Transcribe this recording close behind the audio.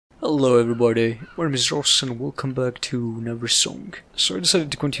Hello everybody, my name is Ross and welcome back to NeverSong. So I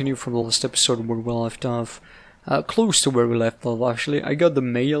decided to continue from the last episode where we left off, close to where we left off actually. I got the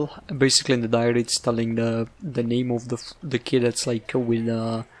mail, basically in the diary it's telling the name of the kid that's like with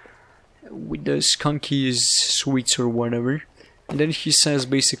the Skunky's sweets or whatever. And then he says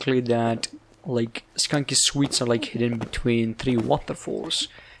basically that like Skunky's sweets are like hidden between 3 waterfalls.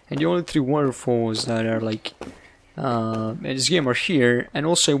 And the only 3 waterfalls that are like in this game are here, and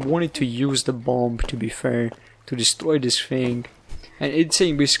also I wanted to use the bomb, to be fair, to destroy this thing. And it's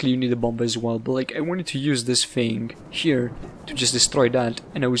saying basically you need a bomb as well, but like I wanted to use this thing here to just destroy that,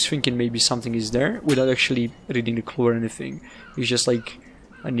 and I was thinking maybe something is there without actually reading the clue or anything. It's just like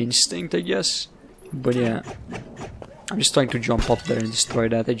an instinct, I guess. But yeah, I'm just trying to jump up there and destroy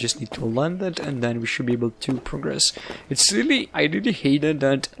that. I just need to land it and then we should be able to progress. It's really, I really hated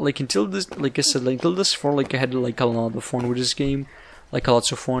that, like until this, like I said, like until this far, like I had like a lot of fun with this game. Like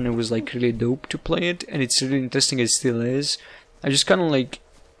lots of fun, it was like really dope to play it, and it's really interesting, it still is. I just kinda like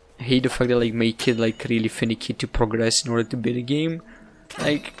hate the fact that like make it like really finicky to progress in order to beat the game.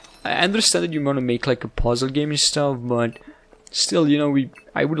 Like, I understand that you want to make like a puzzle game and stuff, but still, you know,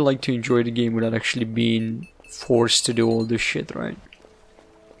 I would like to enjoy the game without actually being forced to do all this shit, right?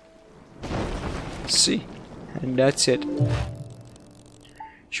 See? And that's it.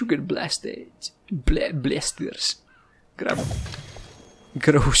 Sugar blasted. Blasters. Grab them.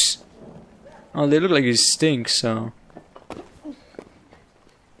 Gross. Oh, they look like they stink, so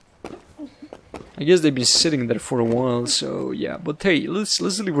I guess they've been sitting there for a while, so yeah. But hey, let's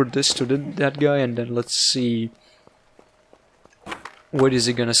deliver this to that guy, and then let's see what is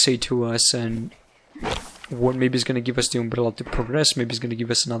he gonna say to us, and what maybe is gonna give us the umbrella to progress. Maybe he's gonna give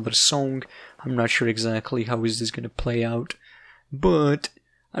us another song. I'm not sure exactly how is this gonna play out, but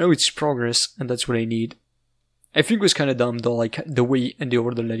I know it's progress, and that's what I need. I think it was kind of dumb though, like the way and the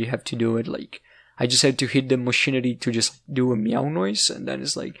order that you have to do it. Like I just had to hit the machinery to just do a meow noise, and then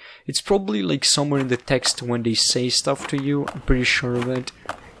it's like, it's probably like somewhere in the text when they say stuff to you, I'm pretty sure of it.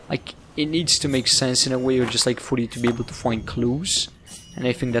 Like it needs to make sense in a way, or just like for you to be able to find clues, and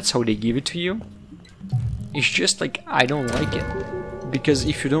I think that's how they give it to you. It's just like, I don't like it, because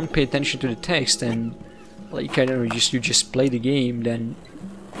if you don't pay attention to the text and like, I don't know, you just play the game, then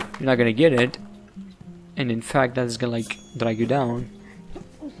you're not gonna get it, and in fact that's gonna like drag you down.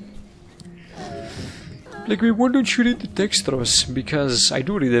 Like, why don't you read the text, Ross? Because I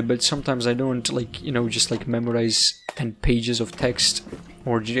do read it, but sometimes I don't, like, you know, just like memorize 10 pages of text,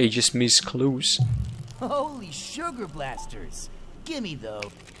 or I just miss clues. Holy sugar blasters! Gimme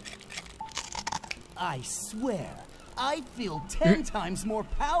though. I swear, I feel 10 times more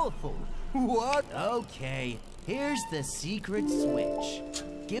powerful. What? Okay, here's the secret switch.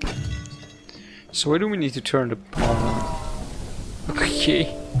 Give me. So why do we need to turn the power on?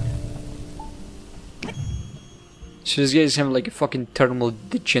 Okay. So this guy's having like a fucking thermal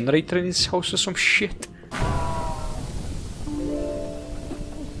generator in his house or some shit.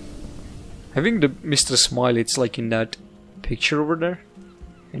 I think the Mr. Smiley, it's like in that picture over there,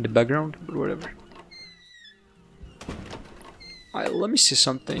 in the background, but whatever. Let me see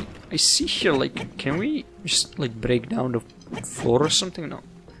something. I see here, like, can we just like break down the floor or something? No.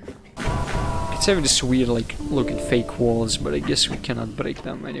 It's having this weird like looking fake walls, but I guess we cannot break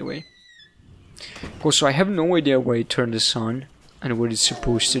them anyway. Also, I have no idea why I turned this on and what it's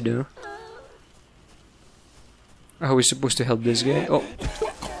supposed to do. How are we supposed to help this guy? Oh,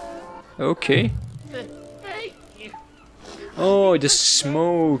 okay. Oh, the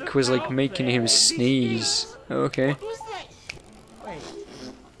smoke was like making him sneeze. Okay. What was that? Wait,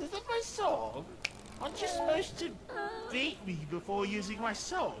 is that my song? Aren't you supposed to beat me before using my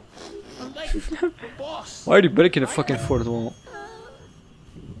song? I'm like the boss. Why are you breaking the fucking fourth wall?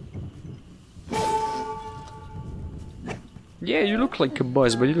 Yeah, you look like a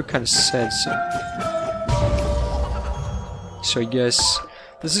boss, but you look kind of sad, so I guess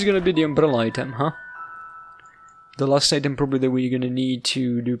this is gonna be the umbrella item, huh? The last item probably that we're gonna need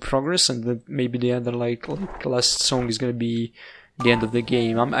to do progress, and then maybe the other like last song is gonna be the end of the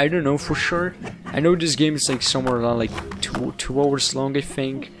game. I don't know for sure. I know this game is like somewhere around like two hours long, I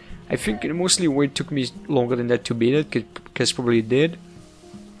think. I think mostly it took me longer than that to beat it, because probably it did.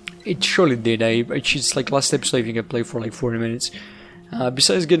 It surely did. It's like last episode I think I played for like 40 minutes.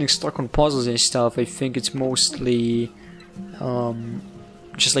 Besides getting stuck on puzzles and stuff, I think it's mostly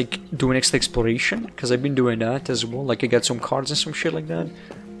just like doing extra exploration, because I've been doing that as well. Like I got some cards and some shit like that,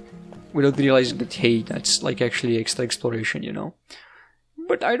 without realizing that, hey, that's like actually extra exploration, you know.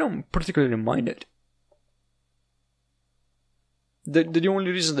 But I don't particularly mind it. The only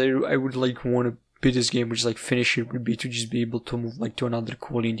reason that I would like want to beat this game or just like finish it would be to just be able to move like to another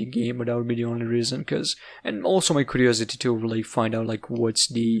cool indie game, but that would be the only reason. And also my curiosity to like find out like what's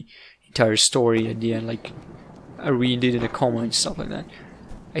the entire story at the end. Like I read it in the comments, stuff like that.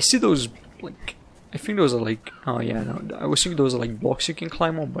 I see those like, I think those are like, oh yeah, no, I was thinking those are like blocks you can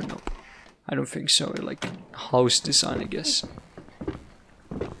climb on, but nope, I don't think so. They're like house design, I guess.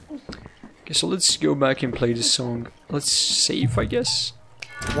 Okay, so let's go back and play this song. Let's save, I guess.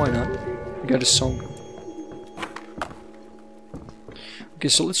 Why not? We got a song. Okay,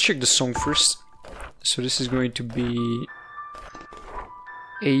 so let's check the song first. So this is going to be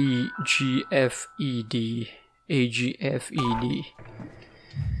A-G-F-E-D. A-G-F-E-D.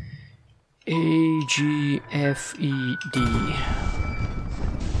 A-G-F-E-D.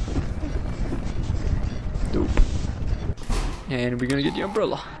 Dope. And we're gonna get the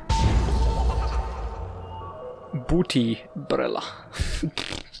umbrella. Booty umbrella.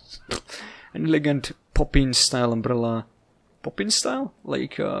 An elegant Poppin style umbrella. Poppin style?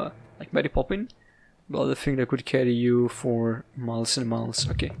 Like Mary Poppin? Well, the thing that could carry you for miles and miles.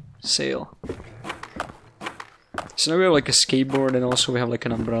 Okay, sail. So now we have like a skateboard and also we have like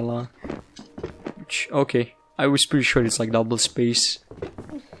an umbrella. Which, okay, I was pretty sure it's like double space.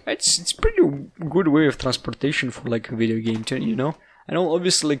 It's pretty good way of transportation for like a video game too, you know? I know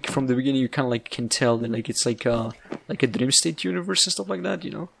obviously like from the beginning you kinda like can tell that like it's like a dream state universe and stuff like that, you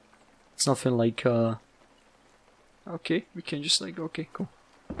know? It's nothing like okay, we can just like, okay, cool.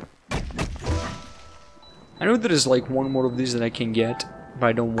 I know there is like one more of these that I can get, but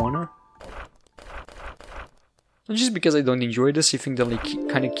I don't wanna. Not just because I don't enjoy this, I think they're like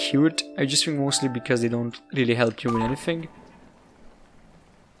kinda cute. I just think mostly because they don't really help you with anything.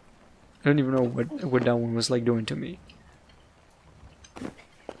 I don't even know what that one was like doing to me.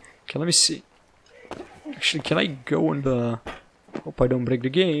 Okay, let me see. Actually, can I go on the... Hope I don't break the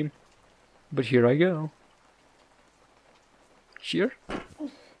game. But here I go. Here?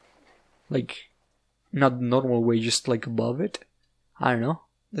 Like, not the normal way, just like above it. I don't know.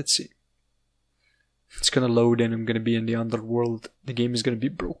 Let's see. It's gonna load and I'm gonna be in the underworld. The game is gonna be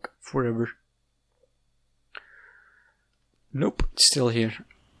broke forever. Nope, it's still here.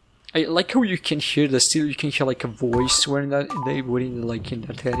 I like how you can hear you can hear like a voice when like in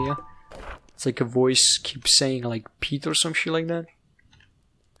that area. It's like a voice keeps saying like Pete or some shit like that.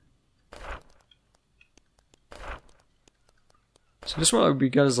 So this one we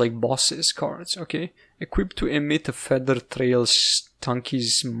got is like bosses cards, okay. Equipped to emit a feather trail,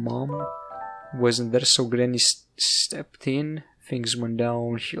 Stunky's mom wasn't there, so Granny stepped in. Things went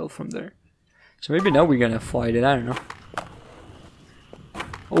downhill from there. So maybe now we're gonna fight it, I don't know.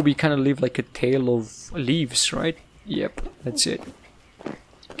 Oh, we kind of leave like a tail of leaves, right? Yep, that's it.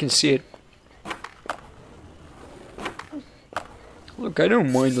 You can see it. Look, I don't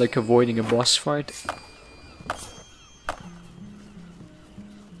mind like avoiding a boss fight.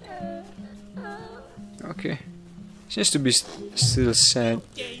 Okay. Seems to be still sad.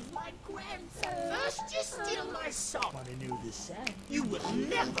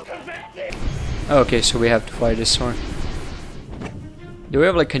 Okay, so we have to fight this one. Do we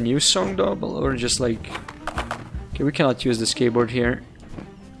have like a new song double or just like... Okay, we cannot use the skateboard here.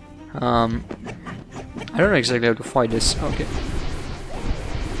 I don't know exactly how to fight this. Okay.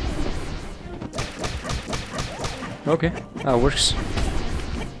 Okay, that works.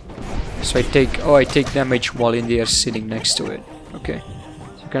 So I take damage while in the air sitting next to it. Okay.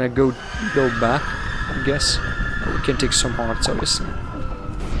 So gonna go back, I guess. Oh, we can take some hearts obviously.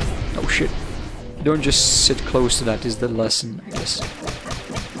 Oh shit. Don't just sit close to that is the lesson, I guess.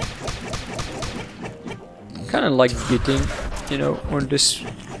 Kinda like getting, you know, on this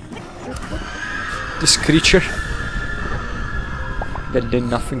creature that did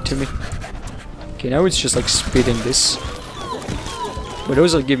nothing to me. Okay, now it's just like spitting this. But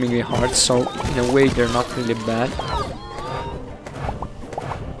those are giving me hearts, so in a way they're not really bad.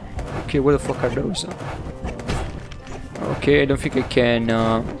 Okay, what the fuck are those? Okay, I don't think I can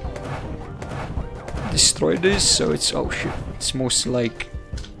destroy this, so it's... oh shit. It's mostly like...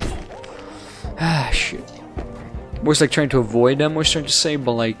 ah, shit. I was like trying to avoid them, I was trying to say,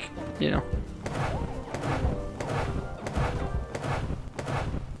 but like, you know.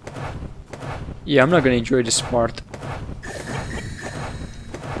 Yeah, I'm not gonna enjoy this part.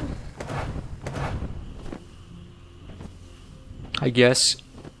 I guess.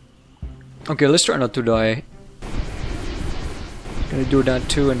 Okay, let's try not to die. Gonna do that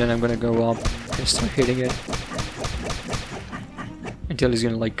too, and then I'm gonna go up and start hitting it. Until it's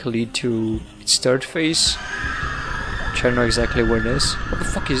gonna like lead to its third phase. Which I don't know exactly where it is. What the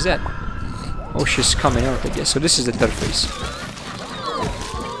fuck is that? Oh, she's coming out, I guess. So this is the third phase.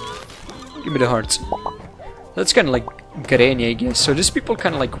 Give me the hearts. That's kind of like Granny, I guess. So these people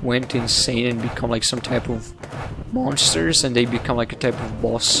kind of like went insane and become like some type of monsters, and they become like a type of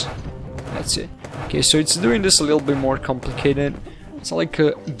boss. That's it. Okay, so it's doing this a little bit more complicated. It's not like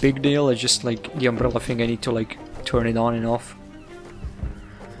a big deal, it's just like the umbrella thing. I need to like turn it on and off.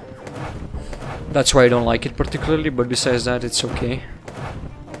 That's why I don't like it particularly, but besides that, it's okay.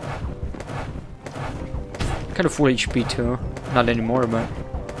 Kind of full HP too. Not anymore, but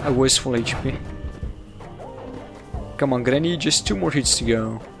I was full HP. Come on, Granny, just 2 more hits to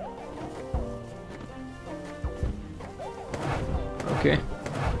go. Okay.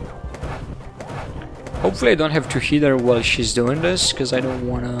 Hopefully I don't have to hit her while she's doing this, because I don't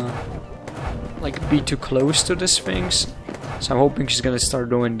wanna like be too close to these things. So I'm hoping she's gonna start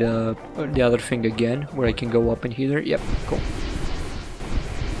doing the other thing again, where I can go up and hit her. Yep, cool.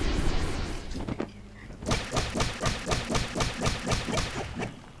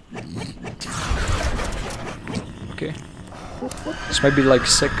 Okay. This might be like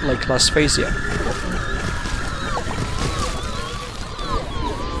last phase, yeah.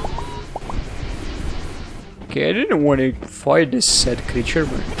 Okay, I didn't want to fight this sad creature,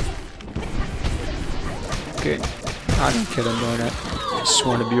 but okay. I don't care about that. I just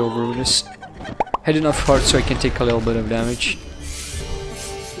want to be over with this. Had enough hearts so I can take a little bit of damage.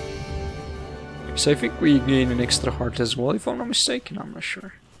 So I think we gain an extra heart as well, if I'm not mistaken. I'm not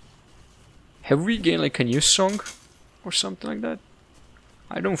sure. Have we gained like a new song or something like that?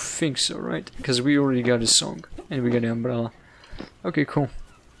 I don't think so, right? Because we already got a song and we got the umbrella. Okay, cool.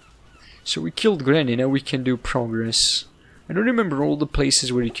 So we killed Granny, now we can do progress. I don't remember all the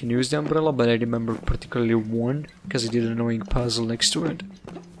places where you can use the umbrella, but I remember particularly one, because I did an annoying puzzle next to it.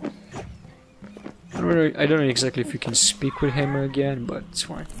 I don't know exactly if you can speak with him again, but it's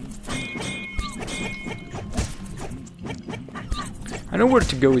fine. I know where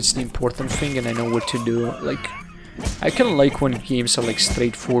to go, it's the important thing, and I know what to do. Like, I kinda like when games are like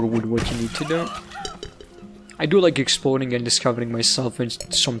straightforward with what you need to do. I do like exploring and discovering myself in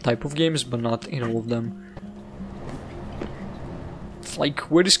some type of games, but not in all of them. Like,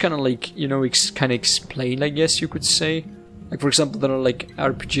 where it's kind of like, you know, kind of explained, I guess you could say. Like, for example, there are like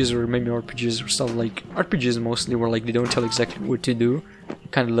RPGs or maybe RPGs or stuff like RPGs mostly, where like they don't tell exactly what to do. You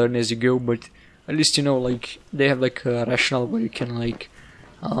kind of learn as you go, but at least, you know, like they have like a rationale where you can like,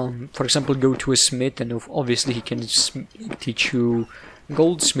 for example, go to a smith and obviously he can teach you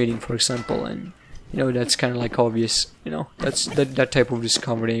goldsmithing, for example, and you know that's kind of like obvious. You know, that's that type of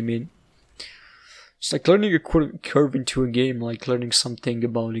discovery. I mean. It's like learning a curve into a game, like learning something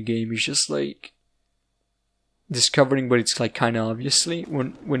about a game is just like discovering, but it's like kind of obviously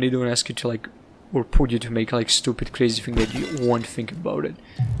when they don't ask you to like or put you to make like stupid crazy thing that you won't think about it.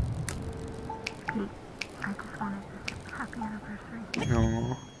 I just wanted to say happy anniversary.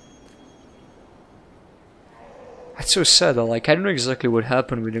 No. That's so sad though, like I don't know exactly what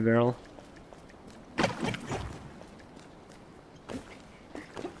happened with the girl.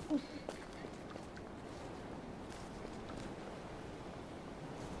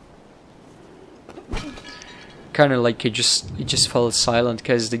 Kind of like it just felt silent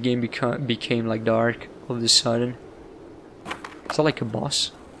because the game became like dark all of a sudden. Is that like a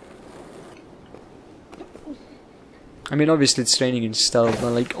boss? I mean, obviously it's raining and stuff,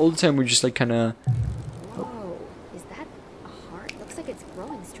 but like all the time we just like kind of. Whoa, is that a heart? Looks like it's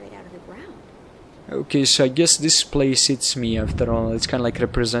growing straight out of the ground. Okay, so I guess this place hits me after all. It's kind of like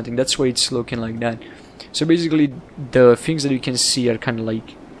representing. That's why it's looking like that. So basically, the things that you can see are kind of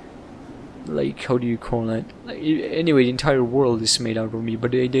like how do you call it? Like, anyway, the entire world is made out of me,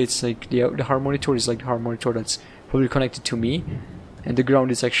 but the idea it's like the harmonitor is like the harmonitor that's probably connected to me, and the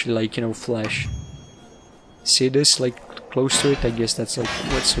ground is actually like, you know, flesh. See this like close to it? I guess that's like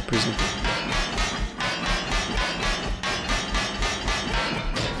what's represented.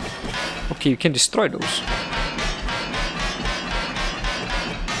 Okay, you can destroy those.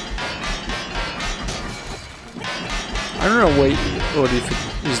 I don't know why, or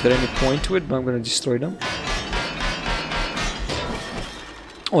if is there any point to it, but I'm gonna destroy them.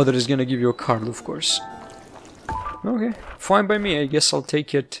 Oh, that is gonna give you a card, of course. Okay, fine by me. I guess I'll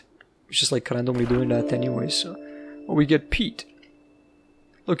take it. It's just like randomly doing that anyway. So, oh, we get Pete.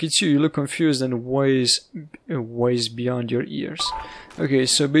 Look, it's you. You look confused and wise beyond your ears. Okay,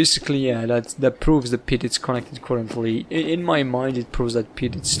 so basically, yeah, that proves that Pete is connected currently. In my mind, it proves that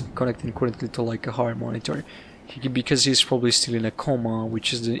Pete is connected currently to like a heart monitor. Because he's probably still in a coma,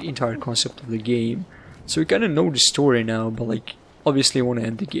 which is the entire concept of the game. So we kind of know the story now, but like obviously want to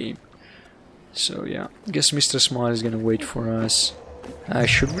end the game. So yeah, I guess Mr. Smile is gonna wait for us.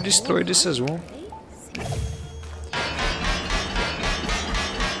 Should we destroy this as well?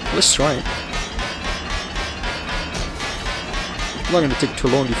 Let's try it. It's not gonna take too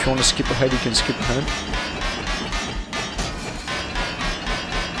long. If you wanna skip ahead, you can skip ahead.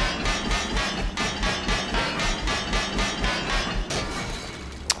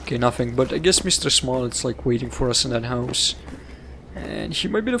 Okay, nothing, but I guess Mr. Smile is like waiting for us in that house. And he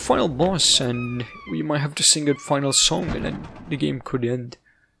might be the final boss, and we might have to sing a final song, and then the game could end.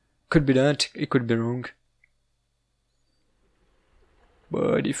 Could be that, it could be wrong.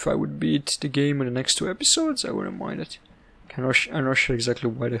 But if I would beat the game in the next 2 episodes, I wouldn't mind it. I'm not sure exactly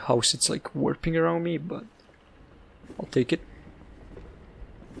why the house it's like warping around me, but I'll take it.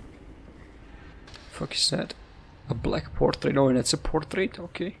 Fuck is that? A black portrait? Oh, and that's a portrait?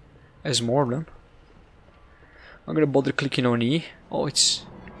 Okay. There's more of them. I'm gonna bother clicking on E. Oh, it's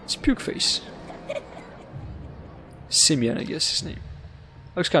Puke Face. Simeon, I guess his name.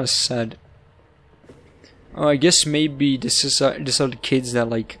 Looks kind of sad. Oh, I guess maybe these are the kids that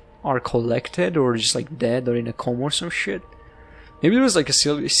like are collected or just like dead or in a coma or some shit. Maybe there was like a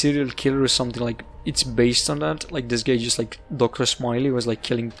serial killer or something, like it's based on that. Like this guy just like Dr. Smiley was like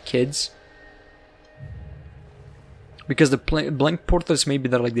killing kids. Because the blank portraits, maybe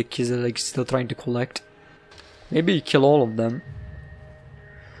they're like the kids that are like still trying to collect. Maybe you kill all of them.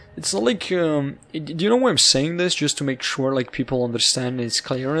 It's not like, do you know why I'm saying this? Just to make sure like people understand and it's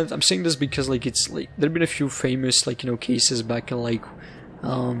clear on it. I'm saying this because like it's like, there have been a few famous like, you know, cases back in like,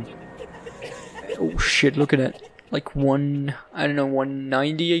 oh shit, look at that. Like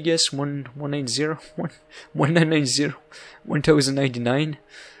 190, I guess, 1990, 1099.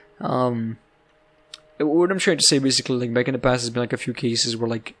 What I'm trying to say basically, like back in the past, there's been like a few cases where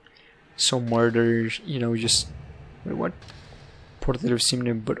like some murders, you know, just wait, what? Portrait of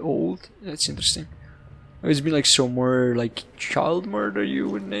Simeon but old. That's interesting. It's been like some more like child murder, you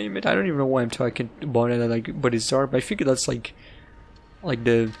would name it. I don't even know why I'm talking about it, like, but it's dark. But I think that's like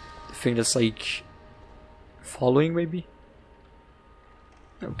the thing that's like following, maybe.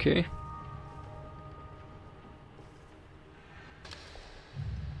 Okay.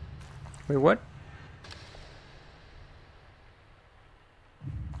 Wait, what?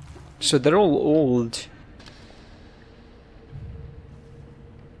 So they're all old.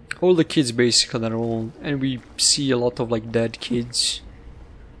 All the kids basically that are old, and we see a lot of like dead kids.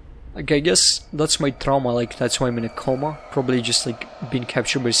 Like I guess that's my trauma, like that's why I'm in a coma. Probably just like being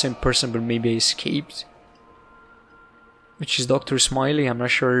captured by the same person, but maybe I escaped. Which is Dr. Smiley. I'm not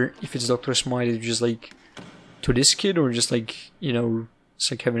sure if it's Dr. Smiley just like to this kid or just like, you know,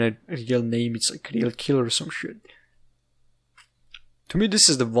 it's like having a real name, it's like a real killer or some shit. To me this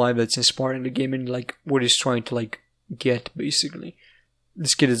is the vibe that's inspiring the game and like what he's trying to like get basically.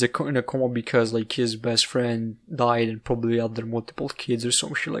 This kid is in a coma because like his best friend died and probably other multiple kids or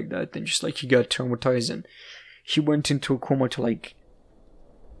some shit like that, and just like he got traumatized and he went into a coma to like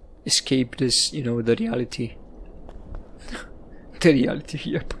escape this, you know, the reality. The reality,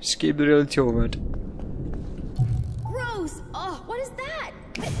 yep, escape the reality of it. Gross! Oh, what is that?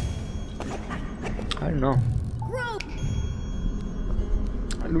 I don't know. Gross!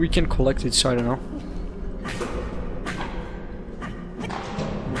 And we can collect it, so I don't know.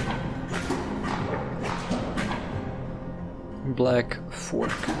 Black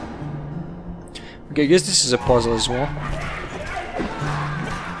fork. Okay, I guess this is a puzzle as well.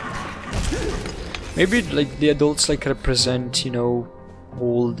 Maybe like the adults like represent, you know,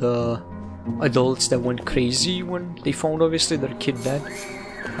 all the adults that went crazy when they found obviously their kid dead.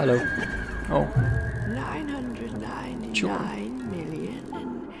 Hello. Oh.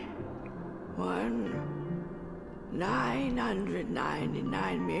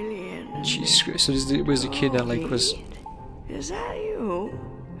 999,000,001,999,000,000. Jesus Christ, so this was the kid that like was... Is that you?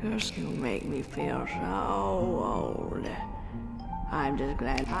 You make me feel so old. I'm just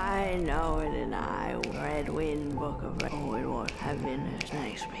glad I know it, and I Red Wind Book of Red. Oh, it was having a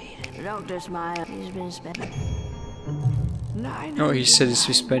nice meeting. Dr. Smile, he's been spending. Oh, he said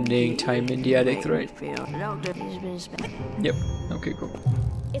he's spending time in the attic, right? Doctor, he's been spending. Yep. Okay, cool.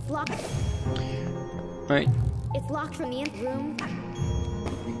 It's locked. Right. It's locked from the room.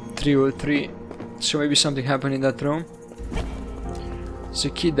 303. So maybe something happened in that room. There's a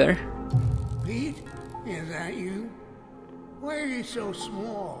kid there. Pete, is that you? Why are you so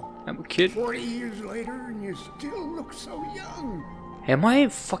small? I'm a kid. 40 years later and you still look so young. Am I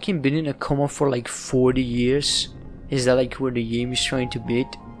fucking been in a coma for like 40 years? Is that like where the game is trying to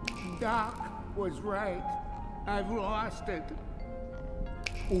beat? Doc was right. I've lost it.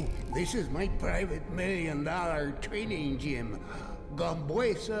 Oh, this is my private $1 million training gym.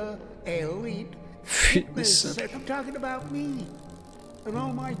 Gambuesa Elite Fitness. I'm talking about me. And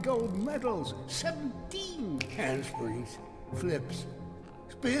all my gold medals. 17 handsprings, flips,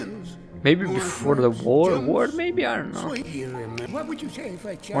 spins. Maybe more before the birds war, jumps, maybe, I don't know. Sweet. What would you say if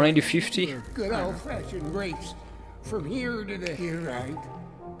I charged 190.50? you for a good old-fashioned race from here to the here, right?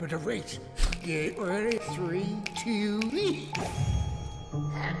 But a race. Get ready. 3, 2,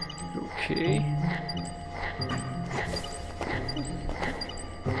 Okay.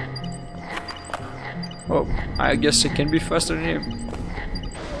 Oh, I guess I can be faster than him.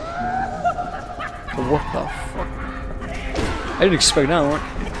 What the fuck? I didn't expect that one.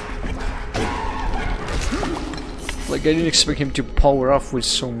 Like, I didn't expect him to power off with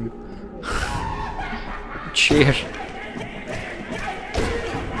some chair.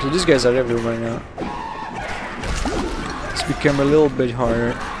 So these guys are everywhere now. It's become a little bit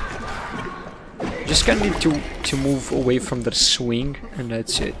harder. Just kinda need to move away from the swing, and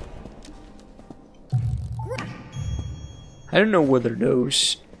that's it. I don't know what are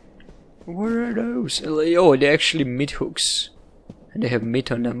those. What are those? Oh, they're actually meat hooks. And they have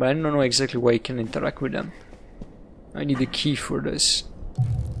meat on them, but I don't know exactly why I can interact with them. I need a key for this.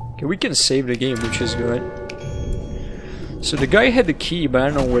 Okay, we can save the game, which is good. So the guy had the key, but I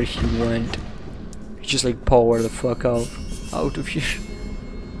don't know where he went. He just like powered the fuck out of here.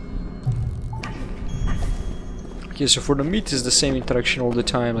 Okay, so for the meat is the same interaction all the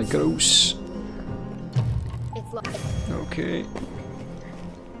time, like gross. Okay.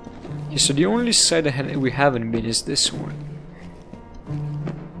 Okay, so the only side we haven't been is this one.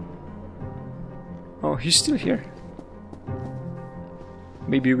 Oh, he's still here.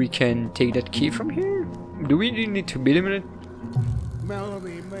 Maybe we can take that key from here? Do we need to beat him in it?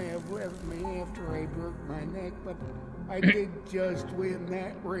 Melody may have left me after I broke my neck, but I did just win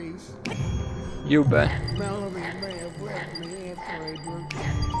that race. You bet. Melody may have left me after I broke.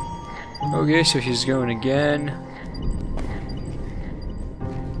 Okay, so he's going again.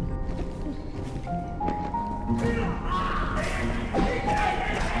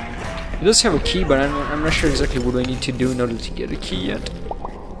 He does have a key, but I'm not sure exactly what I need to do in order to get a key yet.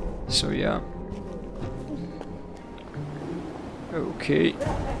 So yeah. Okay.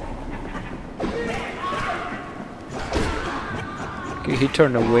 Okay, he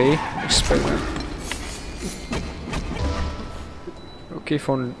turned away. Expect that. Okay,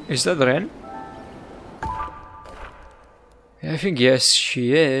 phone. Is that Ren? I think yes,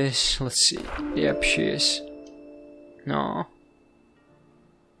 she is. Let's see. Yep, she is. No.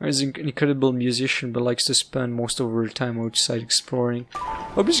 She's an incredible musician, but likes to spend most of her time outside exploring.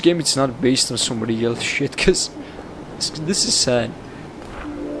 Hope this game it's not based on somebody else shit, cause this is sad.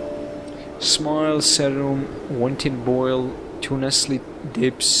 Smile, serum, 1 tin boil, 2 Nestle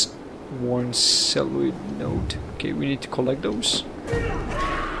dips, 1 celluloid note. Okay, we need to collect those.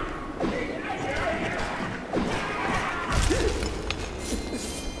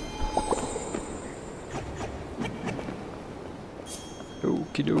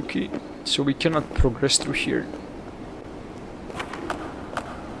 Okie dokie. So we cannot progress through here.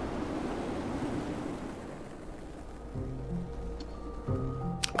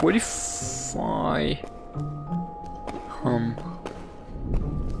 What if I...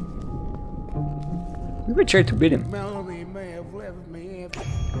 Maybe I try to beat him. Melody may have left me after.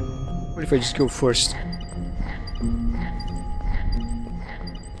 What if I just go first?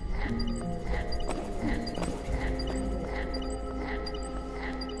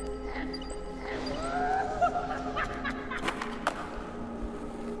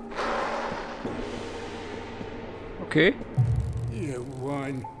 Okay. You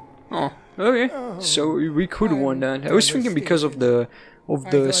won. Oh, okay. So we could won that. I was thinking because of the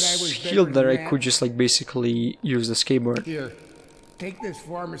shield that I could just like basically use the skateboard. Here, take this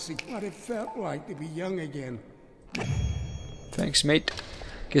pharmacy. What it felt like to be young again. Thanks, mate.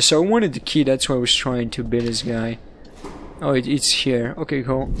 Okay, so I wanted the key. That's why I was trying to beat this guy. Oh, it's here. Okay,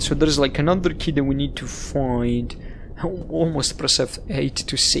 cool. So there's like another key that we need to find. I almost pressed F8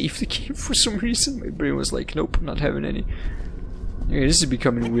 to save the key for some reason. My brain was like, nope, not having any. Okay, this is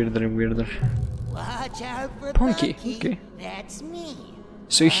becoming weirder and weirder. Watch out for Punky, Punky. okay. That's me.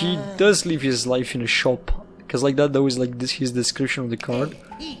 So he does live his life in a shop. Because like that was like this his description of the card.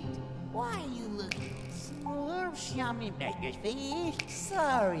 Hey, Pete, why are you looking so yummy at your face?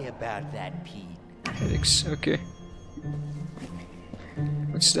 Sorry about that, Pete. Headaches, okay.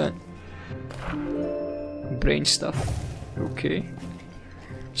 What's that? Brain stuff. Okay.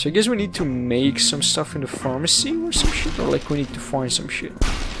 So I guess we need to make some stuff in the pharmacy or some shit, or like we need to find some shit.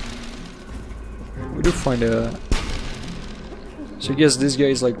 We do find a... So I guess this guy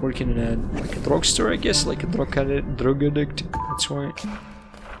is like working in a drugstore, I guess, like a drug addict. That's why.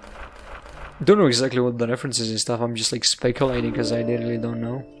 Don't know exactly what the references and stuff. I'm just like speculating because I really don't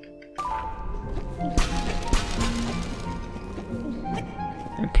know.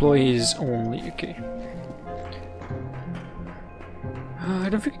 Employees only, okay. I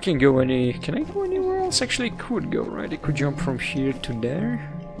don't think I can go any... Can I go anywhere else? Actually, I could go, right? I could jump from here to there.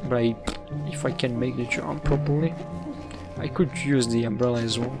 But if I can make the jump properly, I could use the umbrella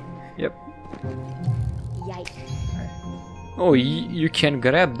as well. Yep. Yikes. Oh, you can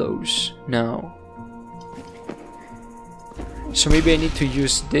grab those now. So maybe I need to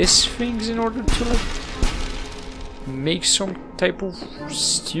use these things in order to like make some type of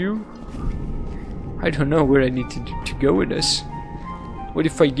stew? I don't know where I need to go with this. What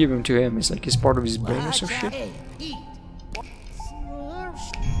if I give him to him? It's like he's part of his brain or some shit?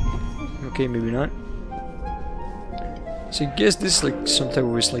 Okay, maybe not. So I guess this is like some type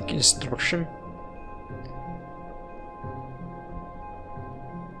of like instruction.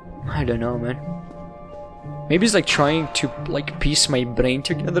 I don't know, man. Maybe it's like trying to like piece my brain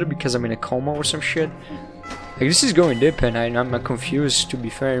together because I'm in a coma or some shit. Like this is going deep and I'm confused, to be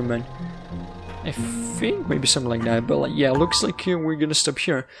fair, man. I think maybe something like that, but like, yeah, looks like we're gonna stop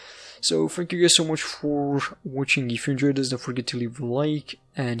here. So thank you guys so much for watching. If you enjoyed this, don't forget to leave a like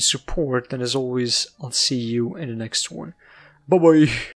and support, and as always, I'll see you in the next one. Bye bye.